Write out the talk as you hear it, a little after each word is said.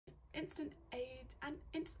instant aid and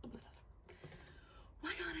why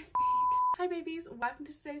can't I speak? Hi babies, welcome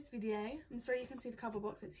to today's video. I'm sorry you can see the cover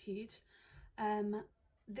box, it's huge.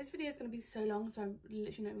 This video is going to be so long, so I'm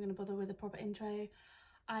literally not even going to bother with a proper intro.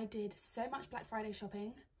 I did so much Black Friday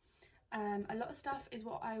shopping. A lot of stuff is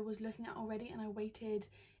what I was looking at already, and I waited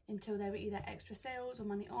until there were either extra sales or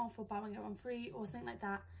money off or buy one get one free or something like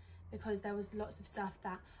that, because there was lots of stuff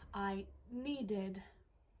that I needed.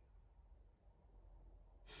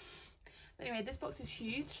 But anyway, this box is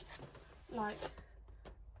huge, like,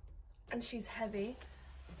 and she's heavy.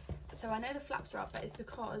 So I know the flaps are up, but it's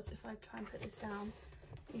because if I try and put this down,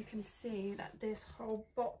 you can see that this whole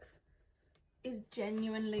box is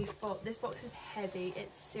genuinely full. This box is heavy.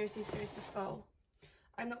 It's seriously full.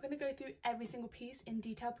 I'm not going to go through every single piece in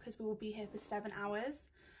detail because we will be here for 7 hours.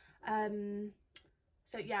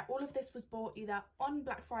 So yeah, all of this was bought either on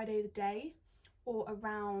Black Friday the day or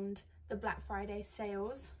around the Black Friday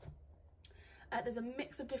sales. There's a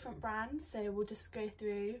mix of different brands, so we'll just go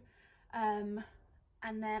through. And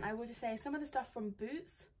then I will just say some of the stuff from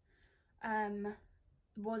Boots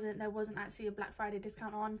there wasn't actually a Black Friday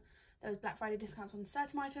discount on. There was Black Friday discounts on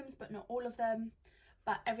certain items, but not all of them.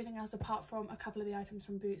 But everything else apart from a couple of the items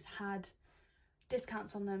from Boots had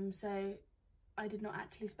discounts on them, so I did not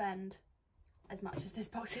actually spend as much as this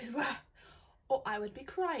box is worth, or I would be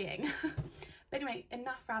crying. But anyway,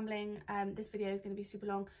 enough rambling. This video is going to be super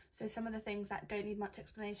long, so some of the things that don't need much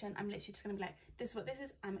explanation, I'm literally just going to be like, this is what this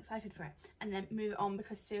is, I'm excited for it, and then move it on,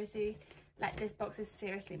 because seriously, like, this box is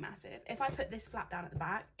seriously massive. If I put this flap down at the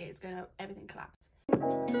back, it's going to everything collapse.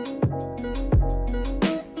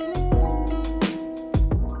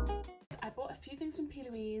 I bought a few things from P.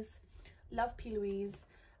 Louise. Love P. Louise.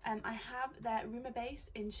 I have their Rumour Base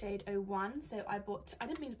in shade 01, so I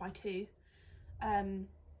didn't mean to buy two.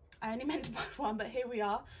 I only meant to buy one, but here we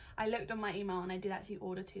are. I looked on my email and I did actually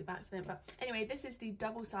order two by accident. But anyway, this is the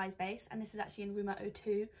double size base, and this is actually in Rumour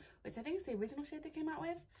 02, which I think is the original shade they came out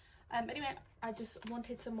with. But anyway, I just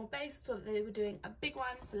wanted some more base, so that they were doing a big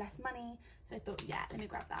one for less money. So I thought, yeah, let me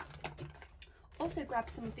grab that. Also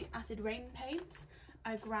grabbed some of the Acid Rain paints.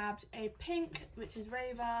 I grabbed a pink, which is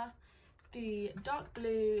Raver, the dark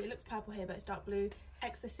blue, it looks purple here, but it's dark blue,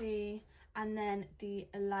 Ecstasy, and then the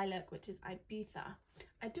lilac, which is Ibiza.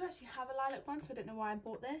 I do actually have a lilac one, so I don't know why I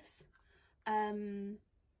bought this. I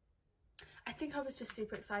think I was just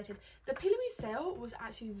super excited. The P. Louise sale was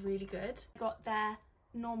actually really good. I got their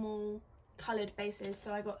normal coloured bases,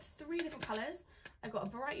 so I got 3 different colours. I got a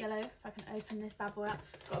bright yellow, if I can open this bad boy up.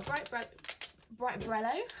 Got a bright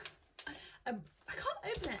Brello. I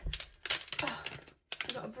can't open it. Oh,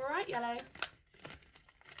 I got a bright yellow,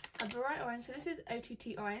 a bright orange, so this is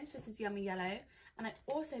OTT orange, this is Yummy Yellow, and I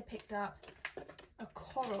also picked up a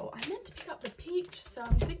coral. I meant to pick up the peach, so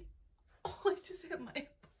I'm thinking, oh, I just hit my,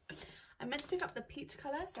 I meant to pick up the peach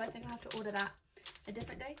colour, so I think I'll have to order that a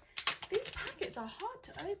different day. These packets are hard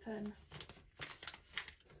to open.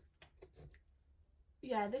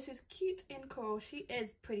 Yeah, this is Cute in Coral. She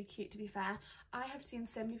is pretty cute, to be fair. I have seen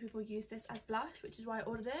so many people use this as blush, which is why I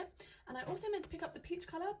ordered it. And I also meant to pick up the peach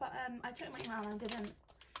colour, but I checked my email and I didn't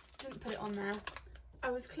put it on there. I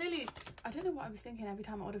don't know what I was thinking every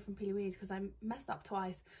time I ordered from P. Louise, because I messed up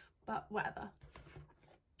twice, but whatever.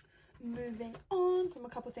 Moving on from a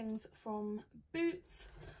couple things from Boots.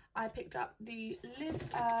 I picked up the Liz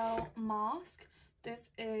Earle mask. This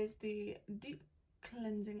is the deep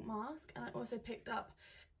cleansing mask, and I also picked up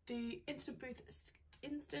the Instant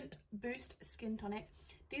Boost Skin Tonic.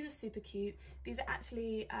 These are super cute. These are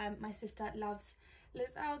actually, my sister loves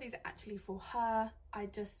Liz Earle. These are actually for her. I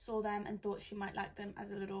just saw them and thought she might like them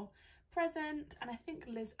as a little present, and I think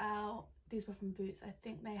Liz Earle, these were from Boots, I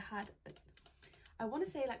think they had, I want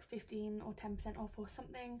to say like 15 or 10% off or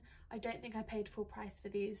something. I don't think I paid full price for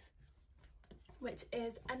these, which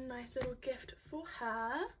is a nice little gift for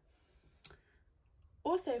her.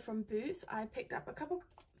 Also from Boots, I picked up a couple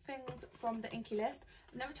things from the Inky List.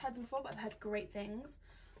 I've never tried them before, but I've heard great things.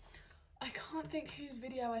 I can't think whose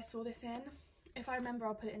video I saw this in. If I remember,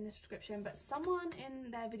 I'll put it in the description, but someone in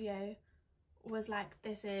their video was like,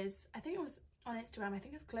 this is, I think it was on Instagram, I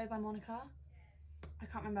think it's Glow by Monica. I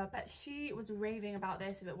can't remember, but she was raving about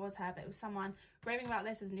this, if it was her, but it was someone raving about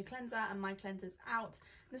this as a new cleanser, and my cleanser's out.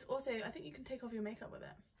 And this also, I think you can take off your makeup with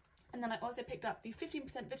it. And then I also picked up the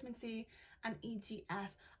 15% vitamin C and EGF.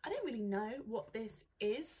 I don't really know what this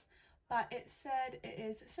is, but it said it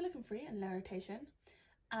is silicone free and low rotation.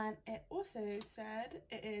 And it also said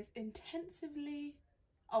it is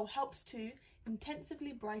helps to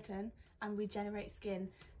intensively brighten and regenerate skin.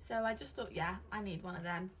 So I just thought, yeah, I need one of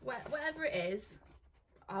them. Whatever it is,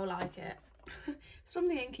 I'll like it. It's from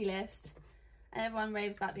the Inky List. and everyone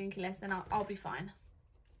raves about the Inky List, then I'll be fine.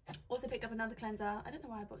 Also picked up another cleanser. I don't know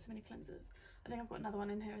why I bought so many cleansers. I think I've got another one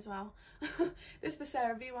in here as well. This is the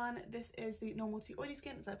CeraVe one. This is the normal to oily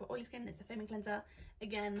skin. So I've got oily skin. It's a foaming cleanser.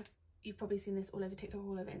 Again, you've probably seen this all over TikTok,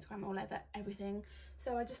 all over Instagram, all over everything.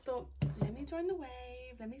 So I just thought, let me join the wave.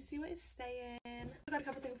 Let me see what it's saying. I got a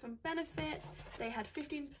couple things from Benefit. They had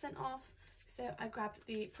 15% off. So I grabbed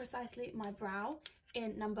the Precisely My Brow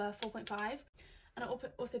in number 4.5. And I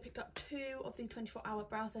also picked up 2 of the 24-hour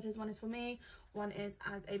brow setters. One is for me, one is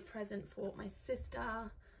as a present for my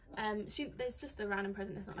sister. There's just a random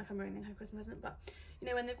present. It's not like I'm ruining her Christmas present, but you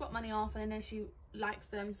know, when they've got money off and I know she likes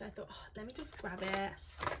them, so I thought, oh, let me just grab it.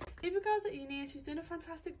 Baby girl's at uni, she's doing a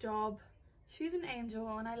fantastic job. She's an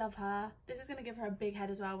angel and I love her. This is going to give her a big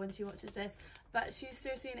head as well when she watches this, but she's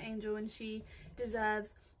seriously an angel and she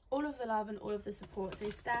deserves all of the love and all of the support. So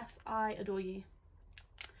Steph, I adore you.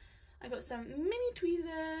 I got some mini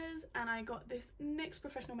tweezers and I got this NYX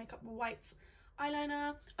Professional Makeup White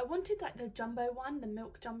eyeliner. I wanted like the jumbo one, the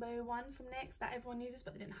milk jumbo one from NYX that everyone uses,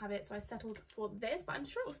 but they didn't have it, so I settled for this, but I'm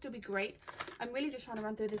sure it will still be great. I'm really just trying to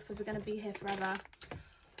run through this because we're going to be here forever.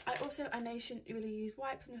 I know you shouldn't really use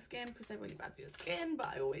wipes on your skin because they're really bad for your skin, but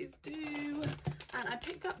I always do. And I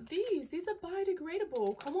picked up these. These are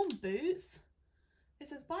biodegradable. Come on, Boots. It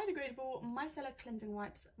says biodegradable micellar cleansing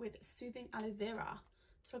wipes with soothing aloe vera.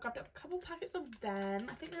 So I grabbed up a couple packets of them.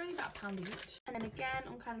 I think they're only about £1 each. And then again,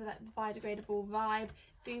 on kind of that biodegradable vibe,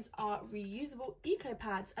 these are reusable eco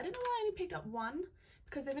pads. I don't know why I only picked up one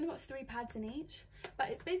because they've only got 3 pads in each, but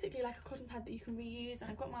it's basically like a cotton pad that you can reuse. And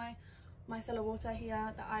I've got my micellar water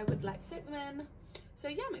here that I would like soak them in. So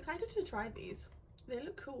yeah, I'm excited to try these. They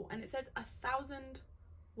look cool, and it says 1,000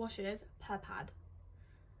 washes per pad.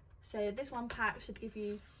 So this one pack should give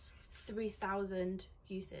you 3,000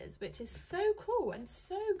 uses, which is so cool and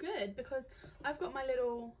so good because I've got my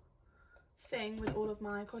little thing with all of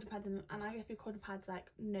my cotton pads in, and I go through cotton pads like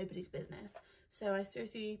nobody's business. So I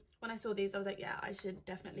seriously, when I saw these, I was like, yeah, I should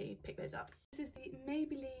definitely pick those up. This is the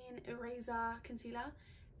Maybelline Eraser Concealer.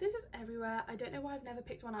 This is everywhere. I don't know why I've never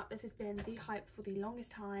picked one up. This has been the hype for the longest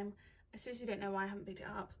time. I seriously don't know why I haven't picked it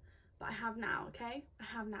up, but I have now, okay? I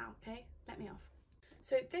have now, okay? Let me off.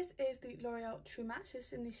 So this is the L'Oreal True Match.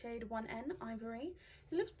 It's in the shade 1N Ivory.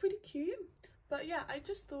 It looks pretty cute, but yeah, I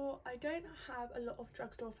just thought I don't have a lot of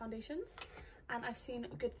drugstore foundations, and I've seen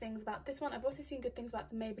good things about this one. I've also seen good things about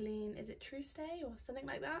the Maybelline, is it True Stay or something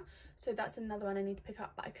like that? So that's another one I need to pick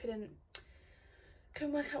up, but I couldn't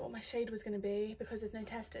work out what my shade was going to be because there's no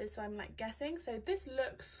testers, so I'm like guessing. So this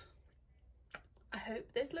looks, I hope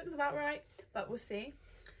this looks about right, but we'll see.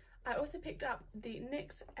 I also picked up the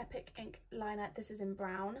NYX Epic Ink liner. This is in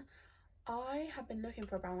brown. I have been looking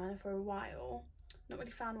for a brown liner for a while, not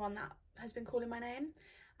really found one that has been calling my name,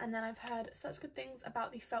 and then I've heard such good things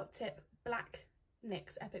about the felt tip black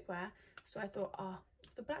NYX Epic Wear, so I thought, oh,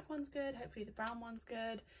 if the black one's good, hopefully the brown one's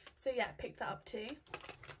good. So yeah, picked that up too.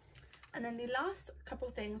 And then the last couple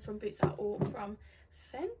things from Boots are all from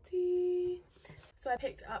Fenty. So I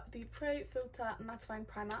picked up the Pro Filter Mattifying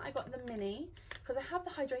Primer. I got the mini because I have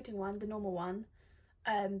the hydrating one, the normal one,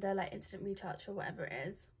 the like instant retouch or whatever it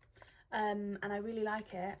is, and I really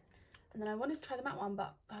like it. And then I wanted to try the matte one,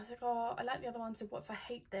 but I was like, oh, I like the other one, so what if I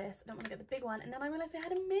hate this? I don't want to get the big one. And then I realised they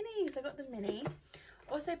had a mini, so I got the mini.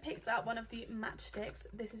 Also picked up one of the matchsticks.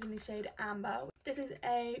 This is in the shade Amber. This is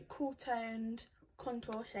a cool toned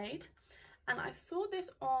contour shade, and I saw this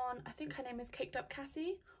on, I think her name is Caked Up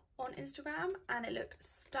Cassie on Instagram, and it looked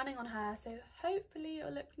stunning on her, so hopefully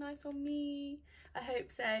it'll look nice on me. I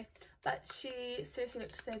hope so, but she seriously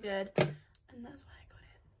looked so good, and that's why I got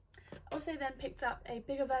it. Also then picked up a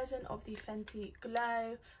bigger version of the Fenty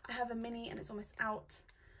Glow. I have a mini and it's almost out,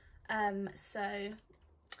 so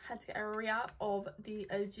had to get a re-up of the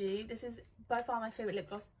OG. This is by far my favourite lip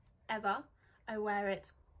gloss ever. I wear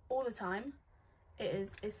it all the time.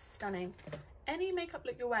 It's stunning. Any makeup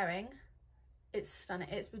look you're wearing, it's stunning.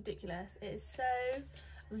 It's ridiculous. It is so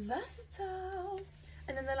versatile.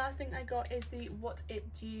 And then the last thing I got is the What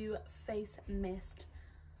It Do Face Mist.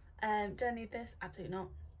 Did I need this? Absolutely not.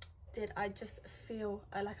 Did I just feel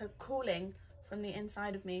like a calling from the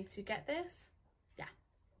inside of me to get this? Yeah,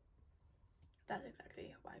 that's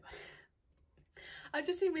exactly why I got it. I've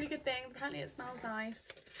just seen really good things. Apparently it smells nice,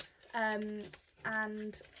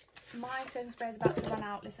 and my setting spray is about to run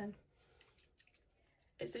out. Listen,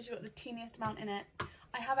 it's literally got the teeniest amount in it.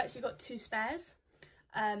 I have actually got 2 spares,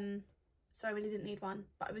 so I really didn't need one,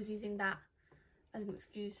 but I was using that as an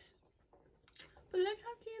excuse. But look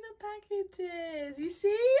how cute the package is. You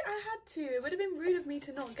see, I had to. It would have been rude of me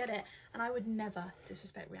to not get it, and I would never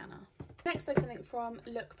disrespect Rihanna. Next I think from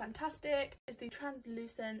Look Fantastic is the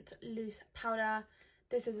translucent loose powder.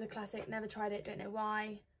 This is a classic, never tried it, don't know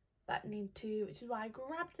why, but need to, which is why I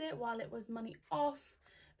grabbed it while it was money off.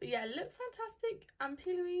 But yeah, Look Fantastic and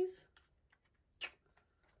P. Louise,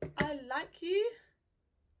 I like you.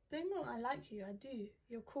 Don't know, I like you, I do.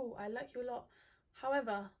 You're cool, I like you a lot.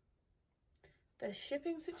 However, the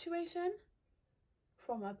shipping situation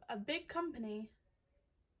from a big company,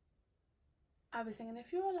 I was thinking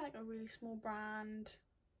if you're like a really small brand,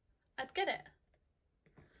 I'd get it.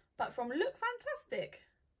 But from Look Fantastic,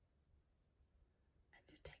 and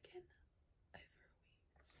it's taken over a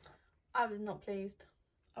week. I was not pleased.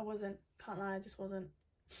 I wasn't, can't lie, I just wasn't.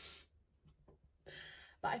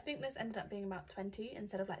 But I think this ended up being about 20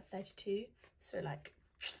 instead of like 32. So like,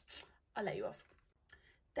 I'll let you off.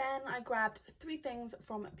 Then I grabbed 3 things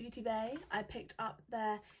from Beauty Bay. I picked up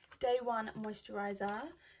their Day One Moisturiser.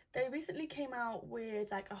 They recently came out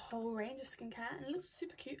with like a whole range of skincare and it looks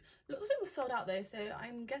super cute. Lots of it was sold out though, so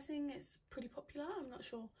I'm guessing it's pretty popular, I'm not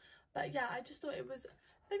sure. But yeah, I just thought it was,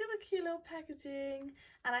 look at the cute little packaging.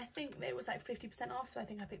 And I think it was like 50% off, so I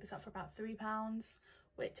think I picked this up for about £3,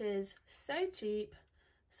 which is so cheap.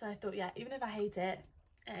 So I thought, yeah, even if I hate it,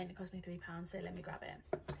 it only cost me £3, so let me grab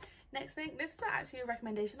it. Next thing, this is actually a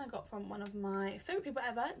recommendation I got from one of my favourite people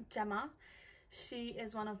ever, Gemma. She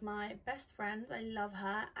is one of my best friends, I love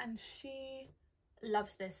her, and she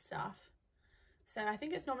loves this stuff. So I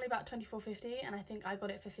think it's normally about £24.50 and I think I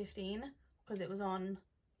got it for £15 because it was on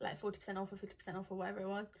like 40% off or 50% off or whatever it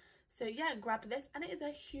was. So yeah, grabbed this and it is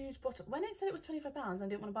a huge bottle. When it said it was £25 and I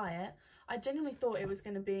didn't want to buy it, I genuinely thought it was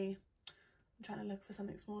going to be, I'm trying to look for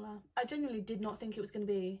something smaller. I genuinely did not think it was going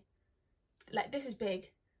to be, like, this is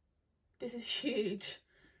big. This is huge.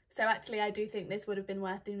 So actually I do think this would have been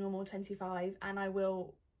worth the normal 25 and I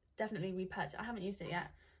will definitely repurchase. I haven't used it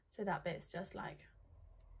yet, so that bit's just like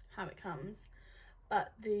how it comes.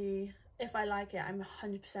 But if I like it, I'm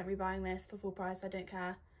 100% rebuying this for full price. I don't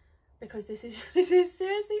care, because this is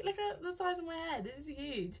seriously, look at the size of my head. This is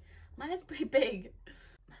huge. My head's pretty big.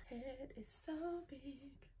 My head is so big.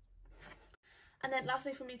 And then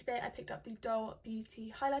lastly from Beauty Bay, I picked up the Doll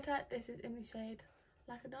Beauty highlighter. This is in the shade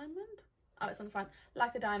Like a Diamond. Oh, it's on the front,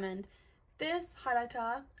 Like a Diamond. This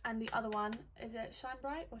highlighter and the other one, is it Shine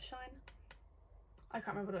Bright or Shine? I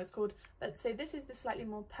can't remember what it's called. But so this is the slightly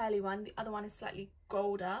more pearly one. The other one is slightly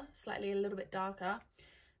golder, slightly a little bit darker.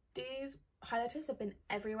 These highlighters have been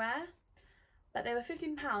everywhere, but they were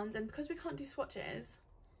 £15, and because we can't do swatches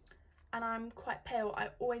and I'm quite pale, I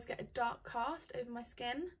always get a dark cast over my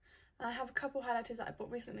skin. And I have a couple highlighters that I bought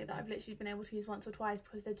recently that I've literally been able to use once or twice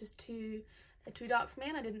because they're just too dark for me,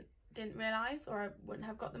 and I didn't realise, or I wouldn't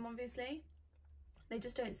have got them obviously. They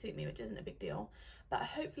just don't suit me, which isn't a big deal, but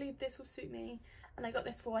hopefully this will suit me. And I got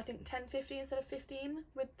this for I think £10.50 instead of £15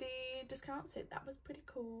 with the discount, so that was pretty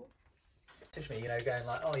cool. Message me, you know, going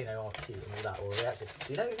like, oh, you know, oh, cute and all that, or reacting.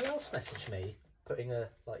 Do you know who else messaged me putting a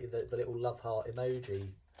like the little love heart emoji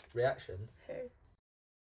reaction? Who?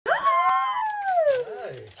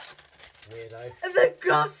 Oh, weirdo. The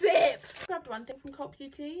gossip! I grabbed one thing from Cult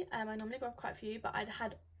Beauty. I normally grab quite a few, but I'd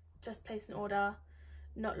had just placed an order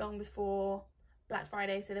not long before Black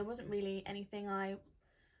Friday, so there wasn't really anything I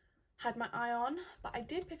had my eye on. But I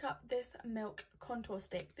did pick up this Milk contour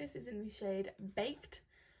stick. This is in the shade Baked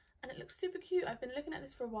and it looks super cute. I've been looking at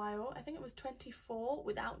this for a while. I think it was £24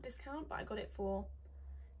 without discount, but I got it for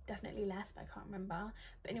definitely less, but I can't remember.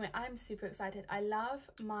 But anyway, I'm super excited. I love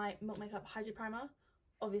my Milk Makeup Hydro Primer.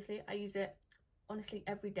 Obviously I use it honestly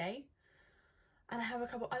every day, and I have a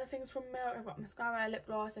couple other things from Milk. I've got mascara, lip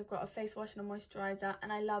gloss, I've got a face wash and a moisturizer,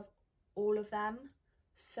 and I love all of them.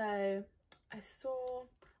 So I saw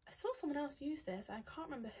someone else use this. I can't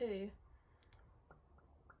remember who was it?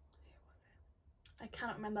 I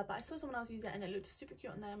cannot remember, but I saw someone else use it and it looked super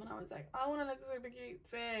cute on them, and I was like, I want to look super cute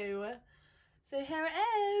too. So here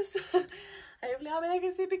it is. Hopefully I'll be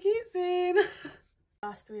looking super cute soon.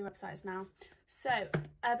 Last 3 websites now. So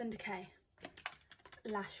Urban Decay,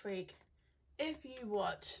 Lash Freak. If you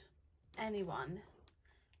watch anyone,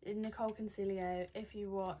 Nicole Concilio, if you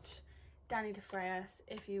watch Danny DeFrayas,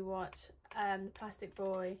 if you watch the Plastic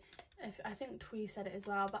Boy, I think Twee said it as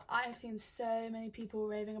well, but I have seen so many people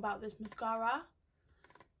raving about this mascara,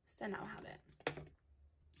 so now I have it.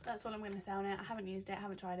 That's all I'm going to say on it. I haven't used it, I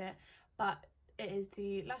haven't tried it, but it is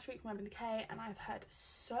the Lash Freak from Urban Decay, and I've heard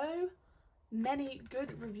so many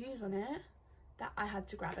good reviews on it that I had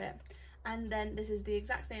to grab it. And then this is the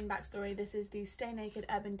exact same backstory. This is the Stay Naked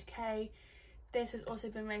Urban Decay. This has also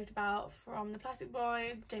been raved about from the Plastic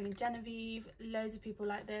Boy, Jamie Genevieve, loads of people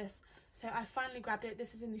like this. So I finally grabbed it.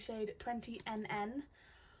 This is in the shade 20NN.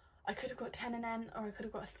 I could have got 10 NN or I could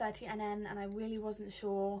have got 30 NN, and I really wasn't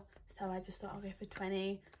sure, so I just thought I'll go for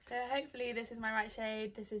 20. So hopefully this is my right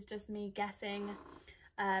shade. This is just me guessing.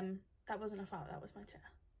 That wasn't a fart, that was my chair.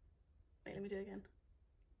 Wait, let me do it again.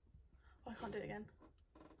 Oh, I can't do it again.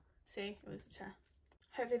 See, it was the chair.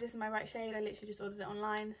 Hopefully this is my right shade. I literally just ordered it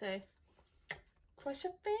online, so cross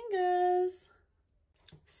your fingers.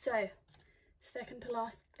 So, second to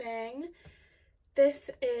last thing. This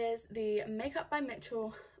is the Makeup by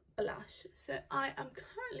Mitchell blush. So I am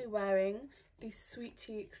currently wearing the Sweet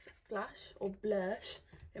Cheeks blush, or blush.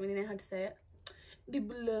 I don't really know how to say it. The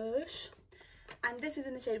blush. And this is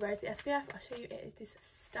in the shade Where is the SPF? I'll show you. It is this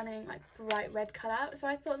stunning, like, bright red colour. So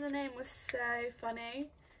I thought the name was so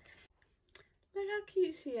funny. Look how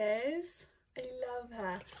cute she is. I love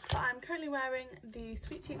her. But I'm currently wearing the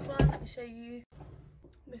Sweet Cheeks one. Let me show you.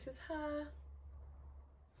 This is her.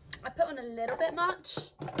 I put on a little bit much,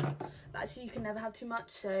 but actually you can never have too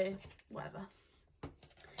much, so whatever.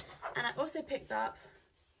 And I also picked up,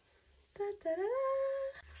 I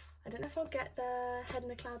don't know if I'll get the Head in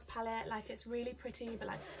the Clouds palette. Like, it's really pretty, but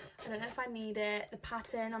like, I don't know if I need it. The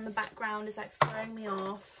pattern on the background is like throwing me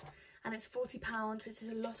off, and it's £40, which is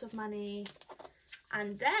a lot of money.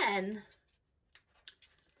 And then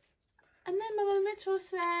Mama Mitchell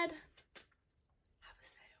said,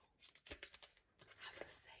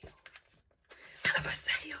 have a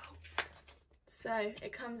sale. So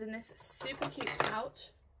it comes in this super cute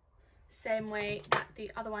pouch, same way that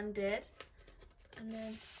the other one did. And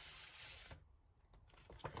then,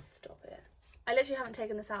 stop it. I literally haven't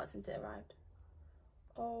taken this out since it arrived.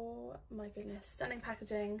 Oh my goodness, stunning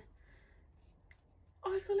packaging.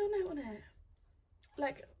 Oh, it's got a little note on it.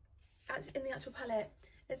 Like, in the actual palette,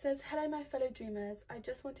 it says, "Hello my fellow dreamers. I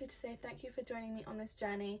just wanted to say thank you for joining me on this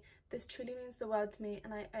journey. This truly means the world to me,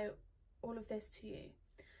 and I owe all of this to you.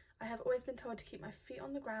 I have always been told to keep my feet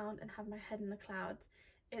on the ground and have my head in the clouds.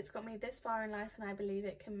 It's got me this far in life, and I believe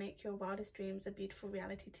it can make your wildest dreams a beautiful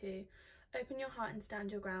reality too. Open your heart and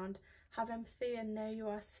stand your ground. Have empathy and know you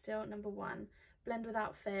are still number one. Blend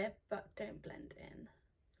without fear, but don't blend in."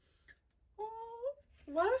 Oh,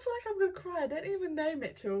 why do I feel like I'm gonna cry? I don't even know,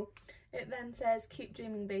 Mitchell. It then says, "Keep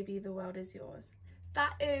dreaming, baby, the world is yours."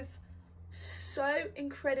 That is so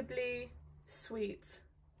incredibly sweet.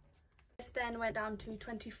 This then went down to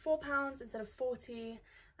 £24 instead of 40,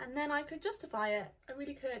 and then I could justify it. I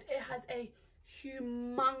really could. It has a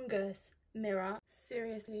humongous mirror.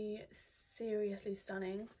 Seriously, seriously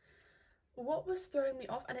stunning. What was throwing me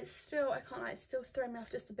off, and it's still, I can't lie, it's still throwing me off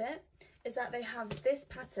just a bit, is that they have this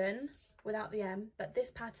pattern without the M, but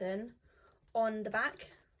this pattern on the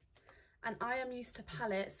back. And I am used to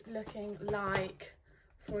palettes looking like,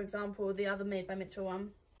 for example, the other Made by Mitchell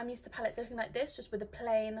one. I'm used to palettes looking like this, just with a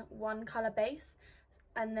plain one colour base,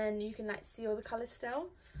 and then you can like see all the colours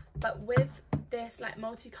still. But with this like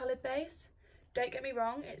multicoloured base, don't get me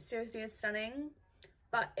wrong, it seriously is stunning,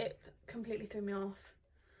 but it completely threw me off.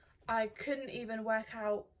 I couldn't even work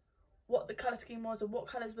out what the colour scheme was or what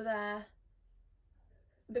colours were there,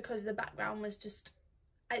 because the background was just,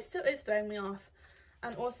 it still is throwing me off.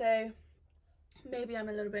 And also, maybe I'm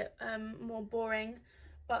a little bit more boring,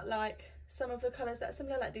 but like, some of the colours that are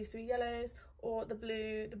similar, like these three yellows, or the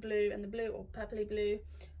blue, and the blue, or purpley blue,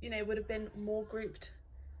 you know, would have been more grouped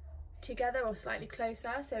together or slightly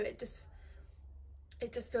closer. So it just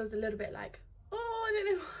feels a little bit like, oh, I don't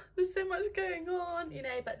know, there's so much going on, you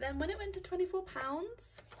know. But then when it went to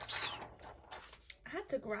 £24, I had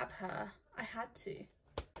to grab her. I had to.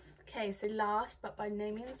 Okay, so last but by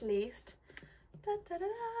no means least, stunning.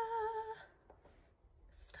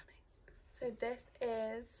 So this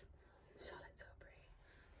is Charlotte Tilbury.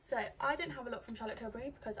 So I don't have a lot from Charlotte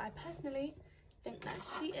Tilbury because I personally think that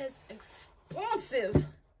she is expensive.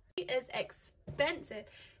 She is expensive.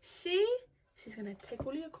 She's gonna take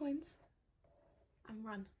all of your coins and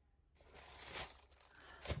run.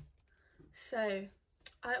 So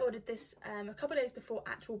I ordered this a couple of days before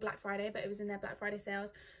actual Black Friday, but it was in their Black Friday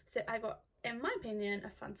sales. So I got, in my opinion, a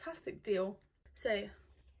fantastic deal. So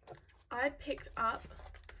I picked up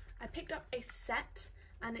a set,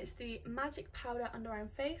 and it's the Magic Powder Under Eye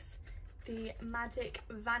and Face, the Magic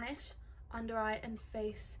Vanish Under Eye and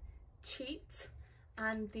Face Cheat,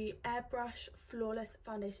 and the Airbrush Flawless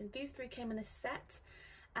Foundation. These three came in a set,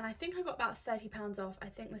 and I think I got about £30 off. I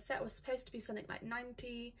think the set was supposed to be something like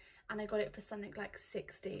 90, and I got it for something like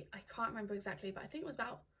 60. I can't remember exactly, but I think it was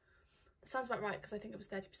about, it sounds about right, because I think it was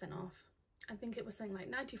 30% off. I think it was something like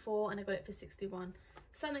 94, and I got it for 61.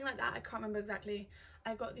 Something like that, I can't remember exactly.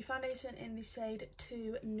 I got the foundation in the shade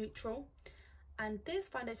 2 Neutral, and this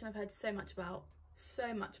foundation I've heard so much about,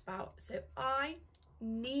 so I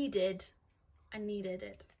needed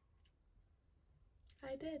it.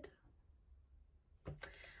 I did.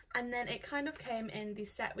 And then it kind of came in the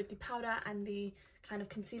set with the powder and the kind of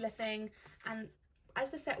concealer thing, and as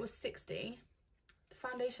the set was 60, the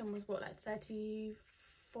foundation was what, like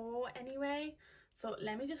 34 anyway. Thought,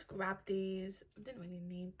 let me just grab these. I didn't really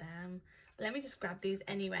need them, but let me just grab these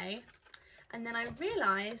anyway. And then I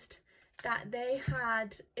realised that they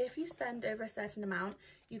had, if you spend over a certain amount,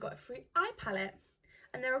 you got a free eye palette.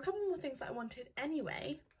 And there were a couple more things that I wanted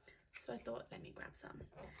anyway, so I thought, let me grab some.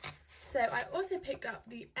 So I also picked up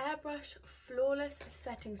the Airbrush Flawless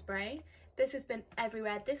Setting Spray. This has been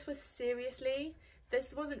everywhere. This was seriously,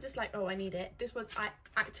 this wasn't just like, oh, I need it. This was, I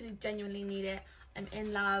actually genuinely need it. I'm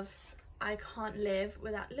in love. I can't live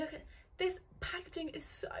without, look at this packaging, is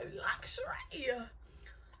so luxury.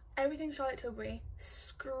 Everything Charlotte Tilbury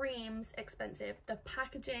screams expensive. The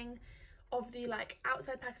packaging of the like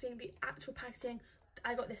outside packaging, the actual packaging.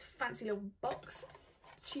 I got this fancy little box.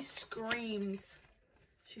 She screams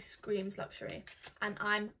luxury, and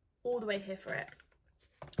I'm all the way here for it.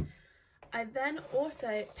 I then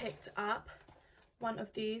also picked up one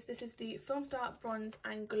of these. This is the Film Star Bronze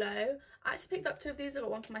and Glow. I actually picked up two of these. I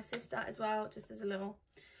got one for my sister as well, just as a little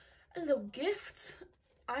gift.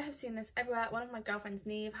 I have seen this everywhere. One of my girlfriends,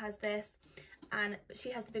 Neve, has this, and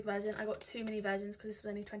she has the big version. I got two mini versions because this was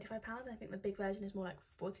only £25. I think the big version is more like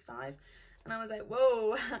 45. And I was like,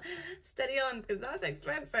 whoa, steady on, because that's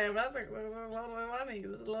expensive. That's like, a lot of money.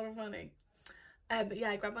 This is a lot of money. But yeah,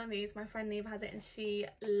 I grabbed one of these. My friend Neve has it and she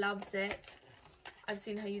loves it. I've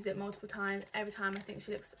seen her use it multiple times. Every time I think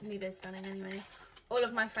she looks, Neve is stunning anyway. All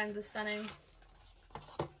of my friends are stunning.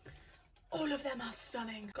 All of them are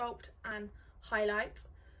stunning. Sculpt and highlight.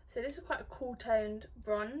 So this is quite a cool toned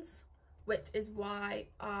bronze, which is why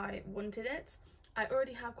I wanted it. I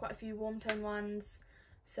already have quite a few warm tone ones.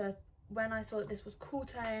 So when I saw that this was cool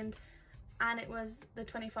toned and it was the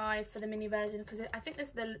 25 for the mini version, because I think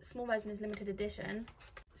the small version is limited edition.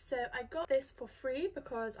 So I got this for free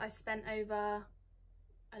because I spent over,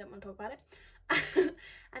 I don't want to talk about it.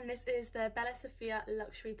 And this is the Bella Sophia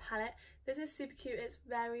Luxury Palette. This is super cute. It's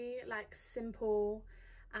very like simple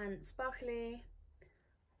and sparkly.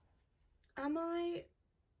 Am I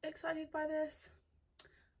excited by this?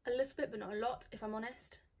 A little bit, but not a lot, if I'm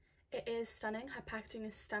honest. It is stunning. Her packaging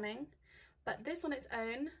is stunning. But this on its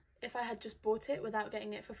own, if I had just bought it without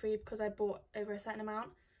getting it for free because I bought over a certain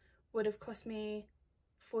amount, would have cost me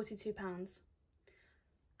 £42.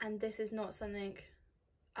 And this is not something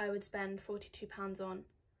I would spend £42 on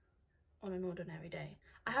an ordinary day.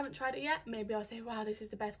 I haven't tried it yet. Maybe I'll say, wow, this is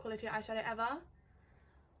the best quality eyeshadow ever.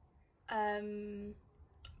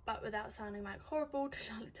 But without sounding like horrible to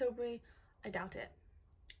Charlotte Tilbury, I doubt it.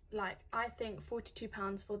 Like, I think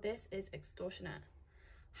 £42 for this is extortionate.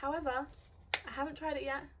 However, I haven't tried it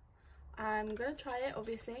yet. I'm gonna try it,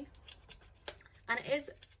 obviously. And it is,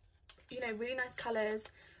 you know, really nice colours,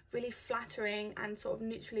 really flattering and sort of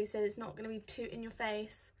neutrally, so it's not gonna be too in your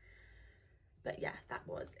face. But yeah, that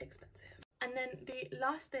was expensive. And then the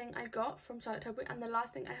last thing I got from Charlotte Tilbury, and the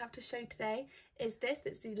last thing I have to show you today, is this.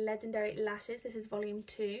 It's the Legendary Lashes. This is volume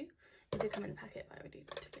 2. It did come in the packet, but I already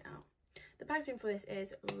took it out. The packaging for this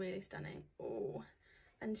is really stunning. Oh,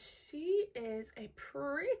 and she is a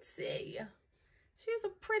pretty. She is a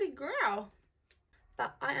pretty girl.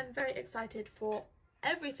 But I am very excited for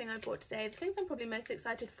everything I bought today. The things I'm probably most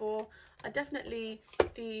excited for are definitely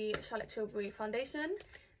the Charlotte Tilbury foundation,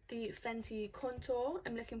 the Fenty contour.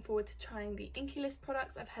 I'm looking forward to trying the Inky List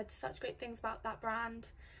products. I've heard such great things about that brand.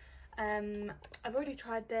 I've already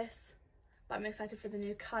tried this, but I'm excited for the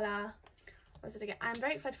new colour. What was it again? I'm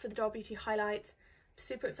very excited for the Doll Beauty highlight.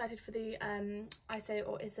 Super excited for the ISO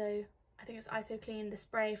or ISO, I think it's ISO Clean, the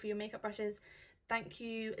spray for your makeup brushes. Thank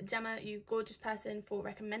you, Gemma, you gorgeous person, for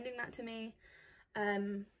recommending that to me.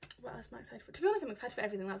 What else am I excited for? To be honest, I'm excited for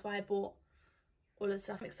everything. That's why I bought all of the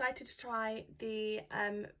stuff. I'm excited to try the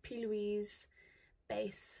P. Louise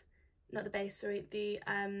base, not the base, sorry, the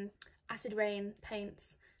Acid Rain paints.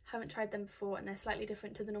 Haven't tried them before and they're slightly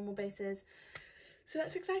different to the normal bases. So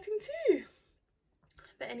that's exciting too.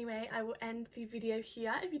 But anyway, I will end the video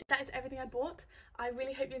here. That is everything I bought. I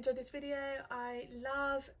really hope you enjoyed this video. I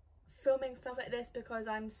love filming stuff like this because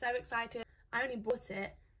I'm so excited. I only bought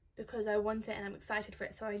it because I want it and I'm excited for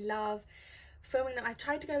it, so I love filming them. I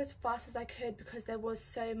tried to go as fast as I could because there was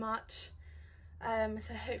so much.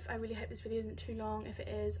 So I really hope this video isn't too long. If it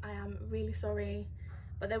is, I am really sorry.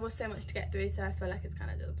 But there was so much to get through, so I feel like it's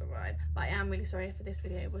kind of just a vibe. But I am really sorry for this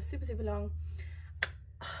video. It was super, super long.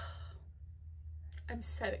 I'm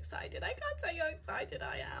so excited. I can't tell you how excited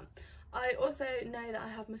I am. I also know that I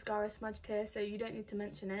have mascara smudged here, so you don't need to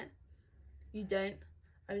mention it. You don't.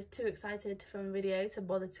 I was too excited to film a video to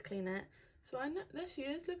bother to clean it. So I know, there she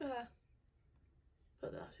is, look at her.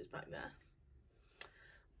 Put the lashes back there.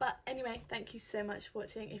 But anyway, thank you so much for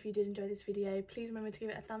watching. If you did enjoy this video, please remember to give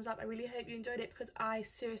it a thumbs up. I really hope you enjoyed it because I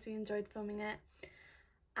seriously enjoyed filming it.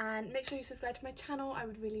 And make sure you subscribe to my channel. I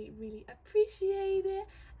would really, really appreciate it.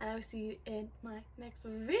 And I will see you in my next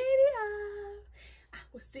video. I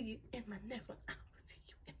will see you in my next one. I will see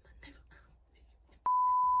you in my next one. I will see you in my next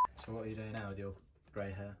one. So what are you doing now with your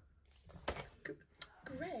grey hair?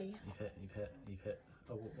 Grey? You've hit.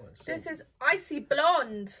 Oh, what's This is Icy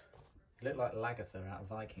Blonde. You look like Lagatha out of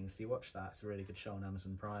Vikings. Do you watch that? It's a really good show on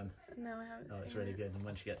Amazon Prime. No, I haven't. Oh, it's really good. And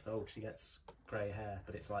when she gets old, she gets grey hair,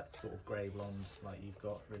 but it's like sort of grey blonde, like you've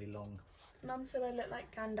got really long. Mum said I look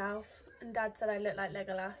like Gandalf, and Dad said I look like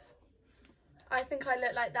Legolas. I think I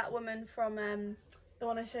look like that woman from the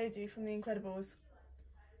one I showed you from The Incredibles.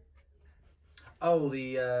 Oh,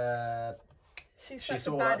 the she's she's such a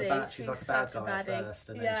sort of like baddie. she's like a bad guy at baddie. first,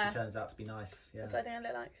 and then Yeah. she turns out to be nice. Yeah. That's what I think I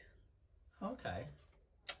look like. Okay.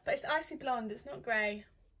 But it's icy blonde. It's not grey.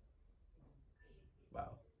 Wow.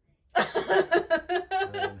 It's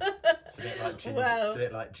a bit like ginger. Well, it's a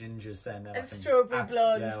bit like Ginger's saying that. and strawberry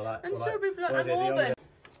blonde. Yeah, like, and like, strawberry blonde. what is And it, the Auburn. younger-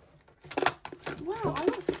 Wow, I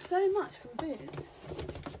got so much from Boots.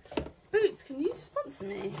 Boots, can you sponsor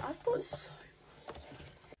me? I've got so much.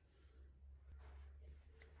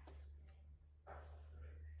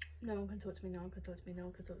 No one can talk to me. No one can talk to me. No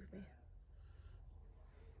one can talk to me.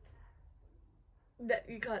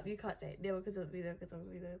 You can't say it. No one can talk to me. No one can talk to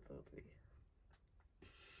me. No one can talk to me.